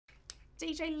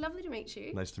DJ, lovely to meet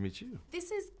you. Nice to meet you.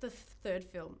 This is the third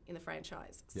film in the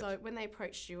franchise. Yes. So when they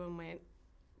approached you and went,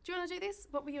 do you want to do this?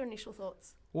 What were your initial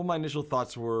thoughts? Well, my initial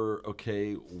thoughts were,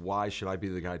 okay, why should I be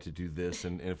the guy to do this?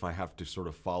 And if I have to sort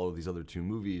of follow these other two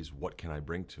movies, what can I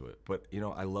bring to it? But, you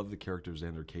know, I love the character of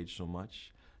Xander Cage so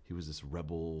much. He was this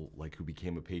rebel, like, who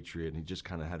became a patriot, and he just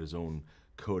kind of had his own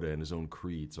coda and his own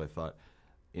creed. So I thought,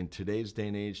 in today's day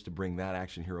and age, to bring that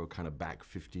action hero kind of back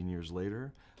 15 years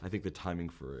later, I think the timing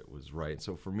for it was right.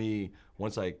 So for me,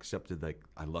 once I accepted that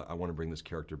I want to bring this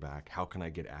character back, how can I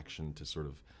get action to sort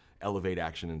of elevate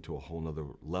action into a whole nother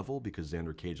level, because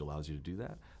Xander Cage allows you to do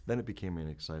that, then it became an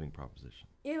exciting proposition.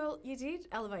 Yeah, well, you did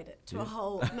elevate it to a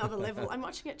whole nother level. I'm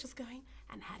watching it just going,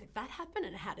 and how did that happen?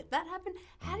 And how did that happen?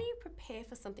 How do you prepare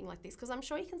for something like this? Because I'm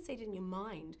sure you can see it in your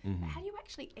mind, but how do you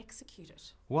actually execute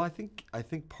it? Well, I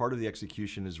think part of the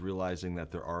execution is realizing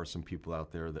that there are some people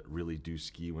out there that really do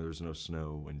ski when there's no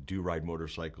snow and do ride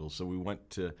motorcycles. So we went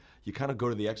to, you kind of go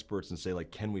to the experts and say, like,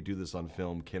 can we do this on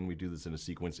film? Can we do this in a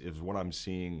sequence? Is what I'm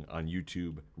seeing on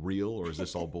YouTube real, or is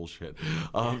this all bullshit?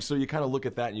 So you kind of look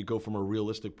at that and you go from a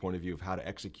realistic point of view of how to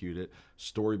execute it,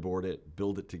 storyboard it,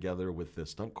 build it together with the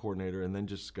stunt coordinator, and then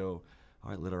just go,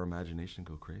 all right, let our imagination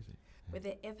go crazy. Were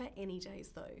there ever any days,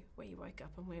 though, where you woke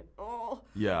up and went, oh?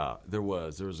 Yeah, there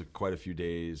was. There was quite a few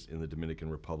days in the Dominican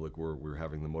Republic where we were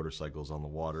having the motorcycles on the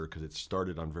water, because it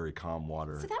started on very calm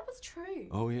water. So that was true.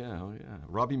 Oh yeah, oh yeah.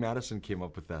 Robbie Madison came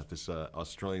up with that, this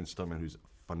Australian stuntman who's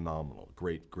phenomenal,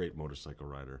 great motorcycle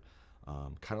rider,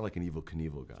 kind of like an Evel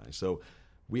Knievel guy. So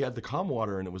we had the calm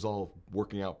water and it was all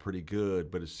working out pretty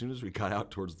good, but as soon as we got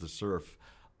out towards the surf,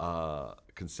 what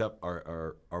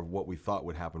we thought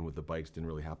would happen with the bikes didn't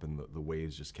really happen. The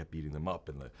waves just kept beating them up,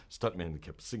 and the stuntman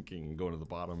kept sinking and going to the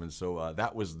bottom. And so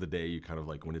that was the day you kind of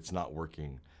like, when it's not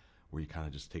working, where you kind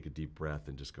of just take a deep breath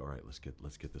and just go, all right, let's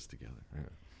get this together. Yeah.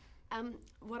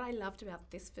 What I loved about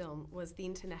this film was the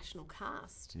international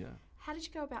cast. Yeah. How did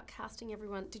you go about casting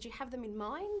everyone? Did you have them in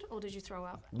mind, or did you throw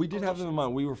up We did have them in auditions?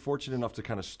 mind. We were fortunate enough to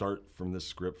kind of start from this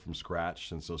script from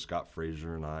scratch, and so Scott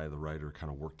Fraser and I, the writer,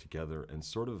 kind of worked together and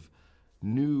sort of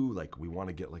knew, like, we want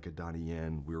to get like a Donnie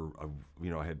Yen. We were,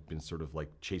 I had been sort of like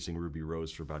chasing Ruby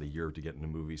Rose for about a year to get in the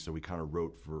movie, so we kind of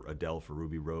wrote for Adele for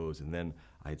Ruby Rose, and then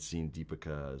I had seen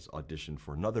Deepika's audition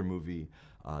for another movie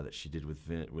that she did with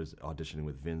Vin, was auditioning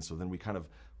with Vin. So then we kind of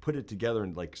put it together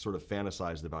and like sort of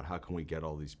fantasized about how can we get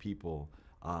all these people.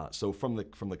 So from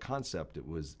the concept, it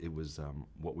was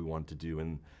what we wanted to do,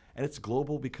 and it's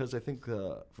global, because I think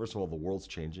first of all, the world's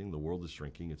changing, the world is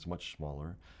shrinking, it's much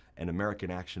smaller, and American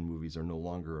action movies are no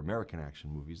longer American action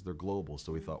movies, they're global.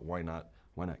 So we thought, why not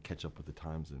catch up with the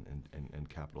times and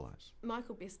capitalize?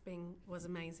 Michael Bisping was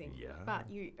amazing. Yeah.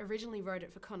 But you originally wrote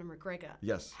it for Conor McGregor.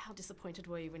 Yes. How disappointed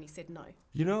were you when he said no?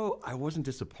 You know, I wasn't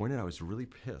disappointed. I was really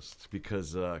pissed,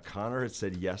 because Conor had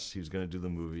said yes, he was going to do the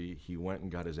movie. He went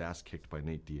and got his ass kicked by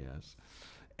Nate Diaz.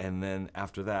 And then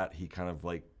after that, he kind of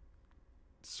like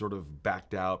sort of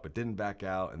backed out, but didn't back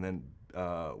out. And then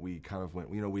we kind of went,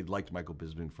 we liked Michael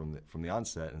Bisping from the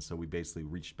onset, and so we basically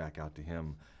reached back out to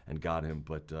him and got him.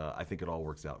 But I think it all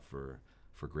works out for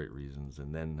great reasons.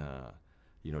 And then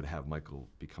to have Michael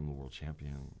become the world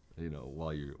champion,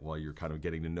 while you're kind of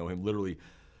getting to know him, literally.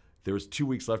 There was 2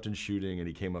 weeks left in shooting, and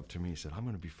he came up to me and said, I'm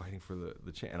going to be fighting for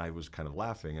the champ. And I was kind of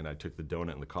laughing, and I took the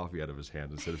donut and the coffee out of his hand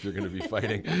and said, if you're going to be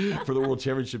fighting for the world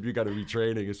championship, you got to be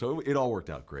training. And so it all worked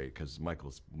out great, because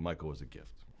Michael was a gift.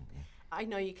 I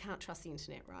know you can't trust the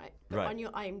internet, right? But Right. on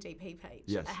your IMDb page,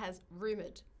 Yes. it has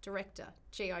rumoured director,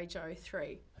 G.I. Joe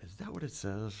 3. Is that what it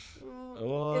says? Is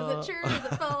it true? Is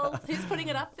it false? Who's putting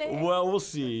it up there? Well, we'll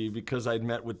see, because I'd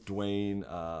met with Dwayne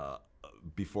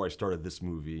before I started this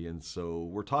movie, and so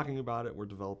we're talking about it, we're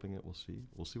developing it, we'll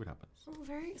see what happens. Oh,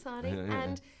 very exciting. Yeah.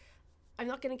 And I'm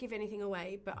not going to give anything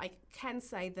away, but I can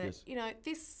say that, Yes.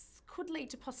 This could lead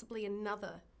to possibly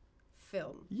another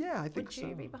film. Yeah, I think Would so.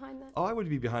 you be behind that? Oh, I would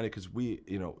be behind it, because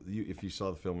if you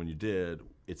saw the film when you did,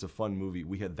 it's a fun movie.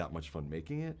 We had that much fun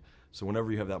making it. So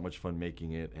whenever you have that much fun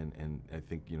making it, and I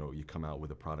think, you come out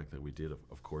with a product that we did,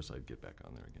 of course I'd get back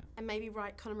on there again. And maybe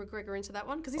write Conor McGregor into that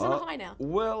one, because he's on a high now.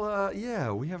 Well,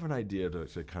 yeah, we have an idea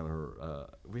to kind of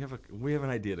we have an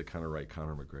idea to kind of write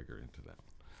Conor McGregor into that one.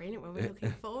 Brilliant. Well, we're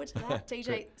looking forward to that.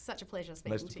 DJ, such a pleasure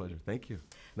speaking to you. Nice pleasure. Thank you.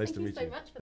 Nice to meet you. Thank you so much for